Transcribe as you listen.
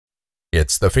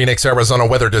It's the Phoenix, Arizona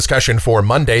weather discussion for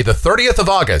Monday, the 30th of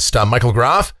August. I'm Michael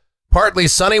Groff. Partly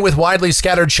sunny with widely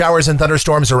scattered showers and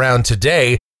thunderstorms around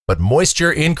today, but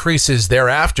moisture increases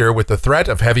thereafter with the threat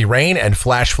of heavy rain and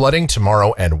flash flooding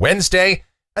tomorrow and Wednesday,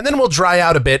 and then we'll dry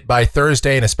out a bit by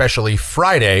Thursday and especially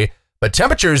Friday. But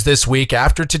temperatures this week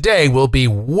after today will be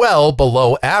well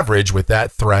below average with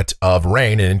that threat of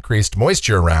rain and increased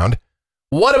moisture around.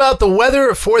 What about the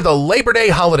weather for the Labor Day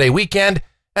holiday weekend?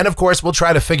 And of course, we'll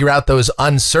try to figure out those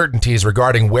uncertainties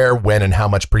regarding where, when, and how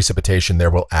much precipitation there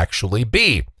will actually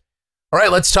be. All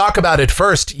right, let's talk about it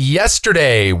first.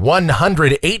 Yesterday,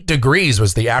 108 degrees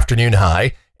was the afternoon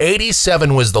high,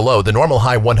 87 was the low, the normal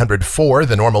high 104,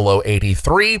 the normal low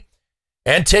 83.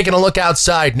 And taking a look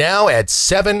outside now at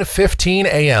 7:15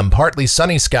 a.m., partly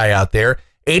sunny sky out there,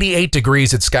 88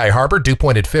 degrees at Sky Harbor, dew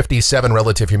point at 57,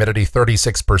 relative humidity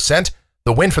 36%.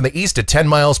 The wind from the east at 10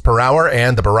 miles per hour,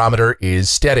 and the barometer is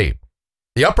steady.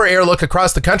 The upper air look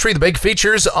across the country, the big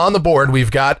features on the board.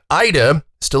 We've got Ida,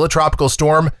 still a tropical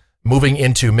storm, moving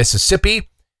into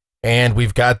Mississippi. And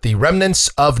we've got the remnants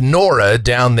of Nora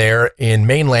down there in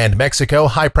mainland Mexico.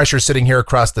 High pressure sitting here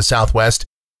across the southwest.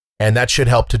 And that should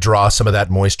help to draw some of that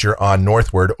moisture on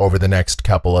northward over the next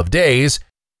couple of days.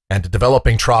 And a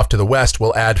developing trough to the west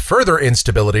will add further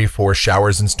instability for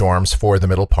showers and storms for the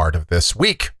middle part of this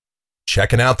week.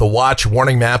 Checking out the watch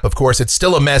warning map, of course, it's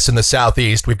still a mess in the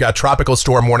southeast. We've got tropical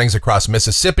storm warnings across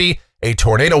Mississippi, a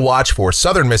tornado watch for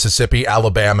southern Mississippi,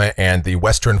 Alabama, and the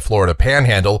western Florida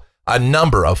panhandle, a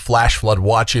number of flash flood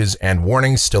watches and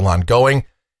warnings still ongoing.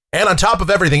 And on top of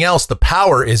everything else, the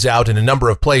power is out in a number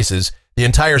of places. The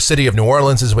entire city of New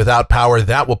Orleans is without power.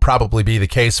 That will probably be the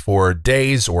case for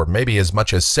days or maybe as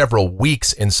much as several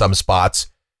weeks in some spots.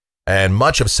 And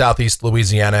much of southeast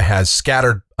Louisiana has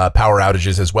scattered power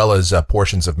outages, as well as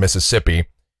portions of Mississippi,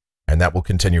 and that will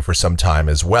continue for some time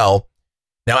as well.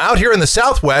 Now, out here in the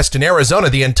southwest in Arizona,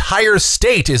 the entire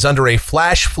state is under a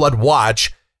flash flood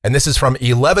watch, and this is from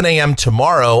 11 a.m.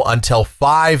 tomorrow until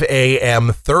 5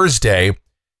 a.m. Thursday,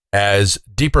 as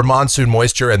deeper monsoon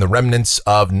moisture and the remnants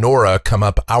of Nora come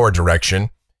up our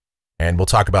direction. And we'll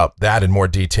talk about that in more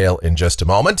detail in just a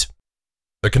moment.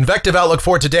 The convective outlook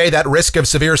for today, that risk of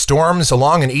severe storms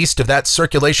along and east of that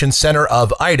circulation center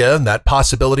of Ida, that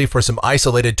possibility for some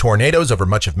isolated tornadoes over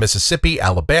much of Mississippi,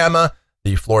 Alabama,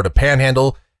 the Florida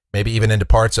panhandle, maybe even into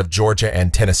parts of Georgia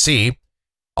and Tennessee.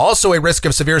 Also a risk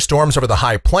of severe storms over the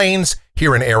high plains.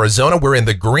 Here in Arizona, we're in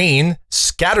the green.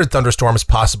 Scattered thunderstorms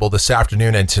possible this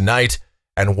afternoon and tonight.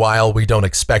 And while we don't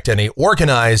expect any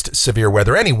organized severe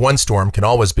weather, any one storm can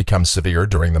always become severe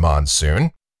during the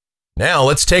monsoon. Now,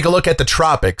 let's take a look at the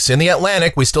tropics. In the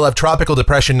Atlantic, we still have tropical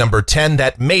depression number 10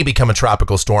 that may become a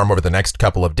tropical storm over the next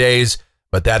couple of days,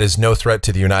 but that is no threat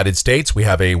to the United States. We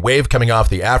have a wave coming off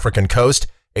the African coast,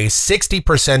 a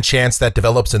 60% chance that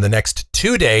develops in the next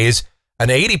 2 days, an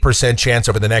 80% chance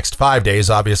over the next 5 days.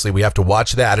 Obviously, we have to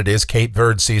watch that. It is Cape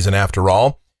Verde season after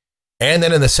all. And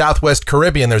then in the Southwest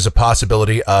Caribbean, there's a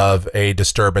possibility of a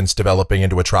disturbance developing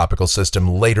into a tropical system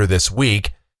later this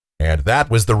week. And that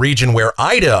was the region where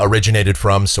Ida originated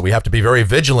from, so we have to be very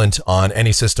vigilant on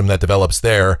any system that develops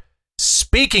there.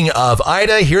 Speaking of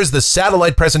Ida, here's the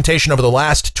satellite presentation over the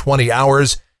last 20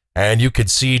 hours, and you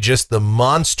could see just the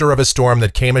monster of a storm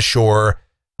that came ashore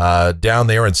down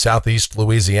there in southeast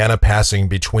Louisiana, passing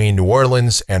between New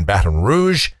Orleans and Baton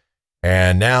Rouge.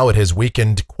 And now it has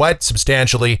weakened quite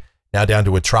substantially, now down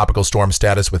to a tropical storm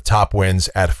status with top winds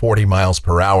at 40 miles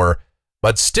per hour,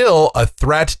 but still a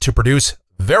threat to produce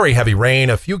very heavy rain,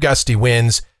 a few gusty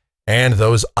winds, and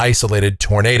those isolated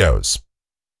tornadoes.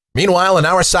 Meanwhile, on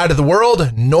our side of the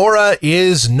world, Nora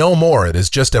is no more. It is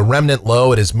just a remnant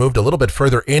low. It has moved a little bit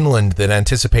further inland than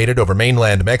anticipated over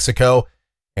mainland Mexico,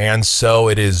 and so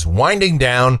it is winding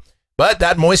down, but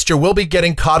that moisture will be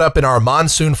getting caught up in our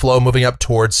monsoon flow moving up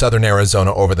towards southern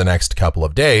Arizona over the next couple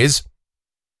of days.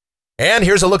 And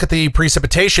here's a look at the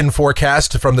precipitation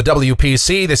forecast from the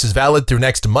WPC. This is valid through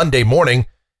next Monday morning.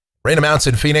 Rain amounts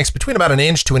in Phoenix between about 1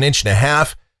 inch to 1.5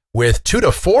 inches, with 2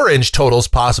 to 4 inch totals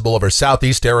possible over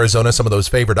southeast Arizona, some of those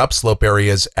favored upslope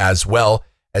areas as well,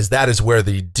 as that is where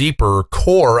the deeper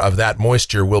core of that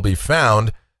moisture will be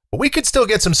found. But we could still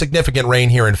get some significant rain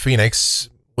here in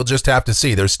Phoenix. We'll just have to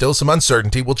see. There's still some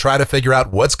uncertainty. We'll try to figure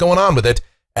out what's going on with it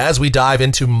as we dive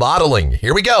into modeling.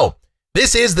 Here we go.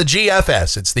 This is the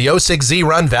GFS. It's the 06Z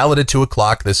run, valid at 2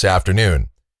 o'clock this afternoon.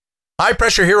 High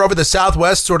pressure here over the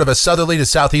southwest, sort of a southerly to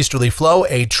southeasterly flow.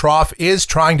 A trough is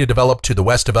trying to develop to the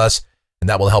west of us, and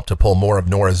that will help to pull more of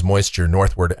Nora's moisture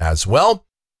northward as well.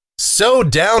 So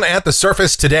down at the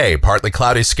surface today, partly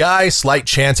cloudy sky, slight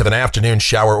chance of an afternoon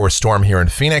shower or storm here in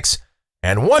Phoenix.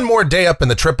 And one more day up in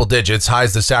the triple digits,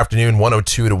 highs this afternoon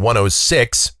 102 to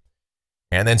 106.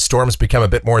 And then storms become a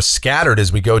bit more scattered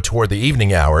as we go toward the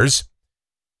evening hours.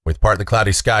 With partly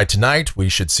cloudy sky tonight, we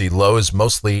should see lows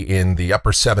mostly in the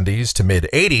upper 70s to mid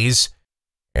 80s.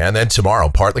 And then tomorrow,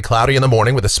 partly cloudy in the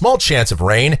morning with a small chance of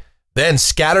rain, then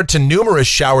scattered to numerous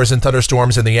showers and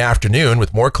thunderstorms in the afternoon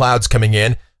with more clouds coming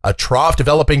in, a trough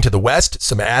developing to the west,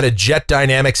 some added jet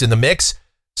dynamics in the mix.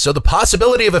 So the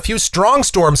possibility of a few strong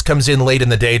storms comes in late in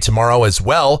the day tomorrow as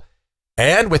well.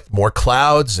 And with more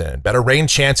clouds and better rain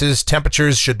chances,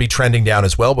 temperatures should be trending down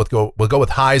as well. We'll go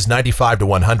with highs 95 to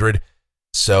 100.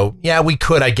 So yeah, we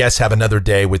could, I guess, have another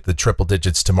day with the triple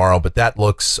digits tomorrow, but that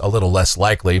looks a little less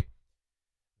likely.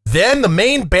 Then the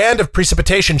main band of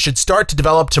precipitation should start to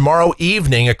develop tomorrow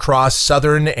evening across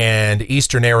southern and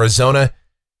eastern Arizona.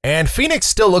 And Phoenix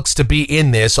still looks to be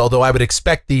in this, although I would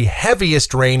expect the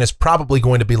heaviest rain is probably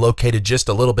going to be located just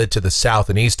a little bit to the south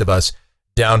and east of us,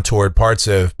 down toward parts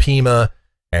of Pima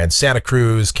and Santa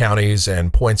Cruz counties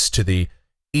and points to the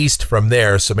east from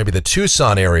there. So maybe the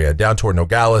Tucson area, down toward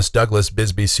Nogales, Douglas,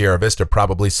 Bisbee, Sierra Vista,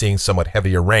 probably seeing somewhat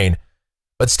heavier rain.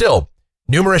 But still,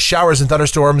 numerous showers and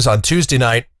thunderstorms on Tuesday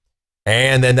night,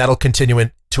 and then that'll continue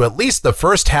into at least the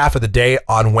first half of the day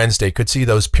on Wednesday. Could see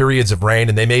those periods of rain,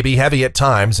 and they may be heavy at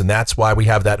times, and that's why we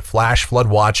have that flash flood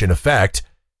watch in effect.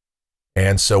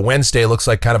 And so Wednesday looks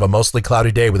like kind of a mostly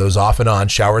cloudy day with those off and on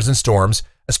showers and storms,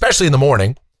 especially in the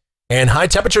morning. And high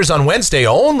temperatures on Wednesday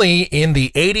only in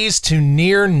the 80s to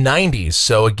near 90s.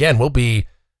 So again, we'll be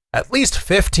at least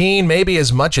 15, maybe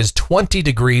as much as 20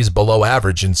 degrees below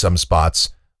average in some spots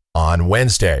on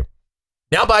Wednesday.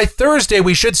 Now, by Thursday,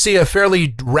 we should see a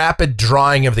fairly rapid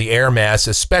drawing of the air mass,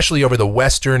 especially over the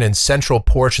western and central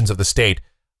portions of the state.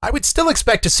 I would still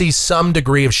expect to see some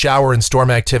degree of shower and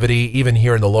storm activity, even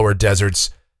here in the lower deserts,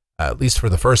 at least for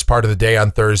the first part of the day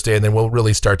on Thursday, and then we'll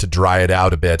really start to dry it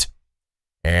out a bit.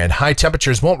 And high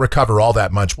temperatures won't recover all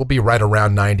that much. We'll be right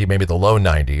around 90, maybe the low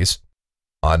 90s.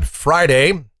 On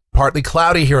Friday, partly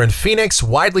cloudy here in Phoenix,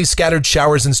 widely scattered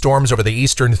showers and storms over the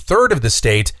eastern third of the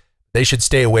state. They should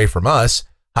stay away from us.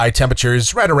 High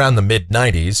temperatures right around the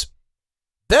mid-90s.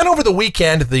 Then over the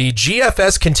weekend, the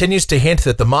GFS continues to hint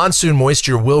that the monsoon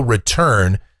moisture will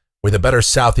return with a better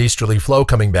southeasterly flow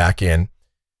coming back in.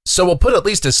 So we'll put at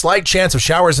least a slight chance of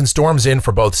showers and storms in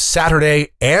for both Saturday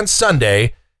and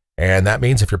Sunday. And that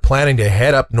means if you're planning to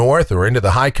head up north or into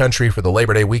the high country for the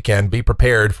Labor Day weekend, be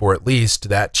prepared for at least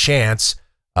that chance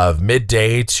of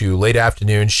midday to late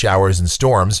afternoon showers and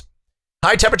storms.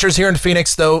 High temperatures here in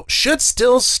Phoenix, though, should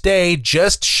still stay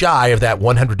just shy of that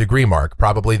 100-degree mark,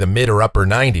 probably the mid or upper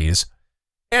 90s,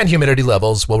 and humidity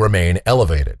levels will remain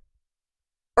elevated.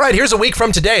 All right, here's a week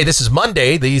from today. This is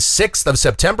Monday, the 6th of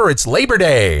September. It's Labor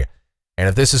Day. And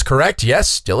if this is correct, yes,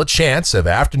 still a chance of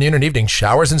afternoon and evening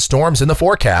showers and storms in the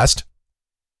forecast.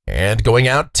 And going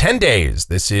out 10 days,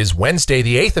 this is Wednesday,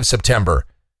 the 8th of September.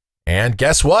 And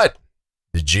guess what?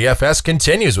 The GFS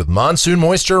continues with monsoon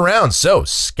moisture around, so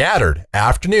scattered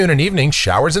afternoon and evening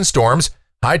showers and storms,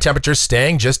 high temperatures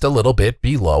staying just a little bit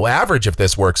below average if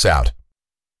this works out.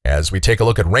 As we take a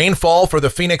look at rainfall for the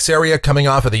Phoenix area coming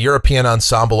off of the European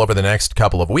ensemble over the next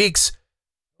couple of weeks,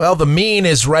 well, the mean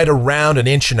is right around 1.25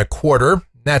 inches.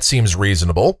 That seems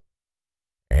reasonable.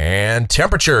 And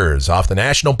temperatures off the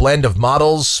national blend of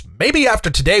models. Maybe after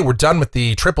today we're done with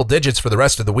the triple digits for the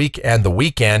rest of the week and the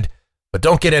weekend. But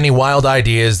don't get any wild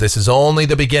ideas. This is only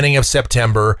the beginning of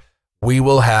September. We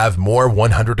will have more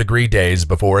 100-degree days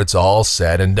before it's all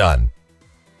said and done.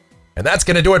 And that's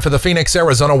going to do it for the Phoenix,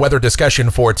 Arizona weather discussion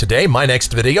for today. My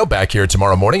next video back here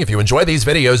tomorrow morning. If you enjoy these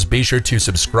videos, be sure to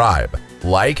subscribe,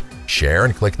 like, share,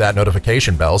 and click that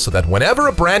notification bell so that whenever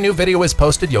a brand new video is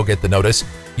posted, you'll get the notice.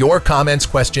 Your comments,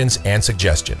 questions, and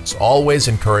suggestions always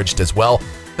encouraged as well.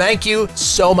 Thank you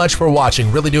so much for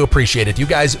watching. Really do appreciate it. You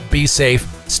guys be safe,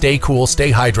 stay cool,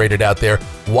 stay hydrated out there.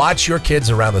 Watch your kids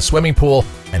around the swimming pool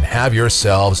and have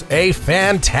yourselves a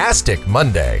fantastic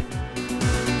Monday.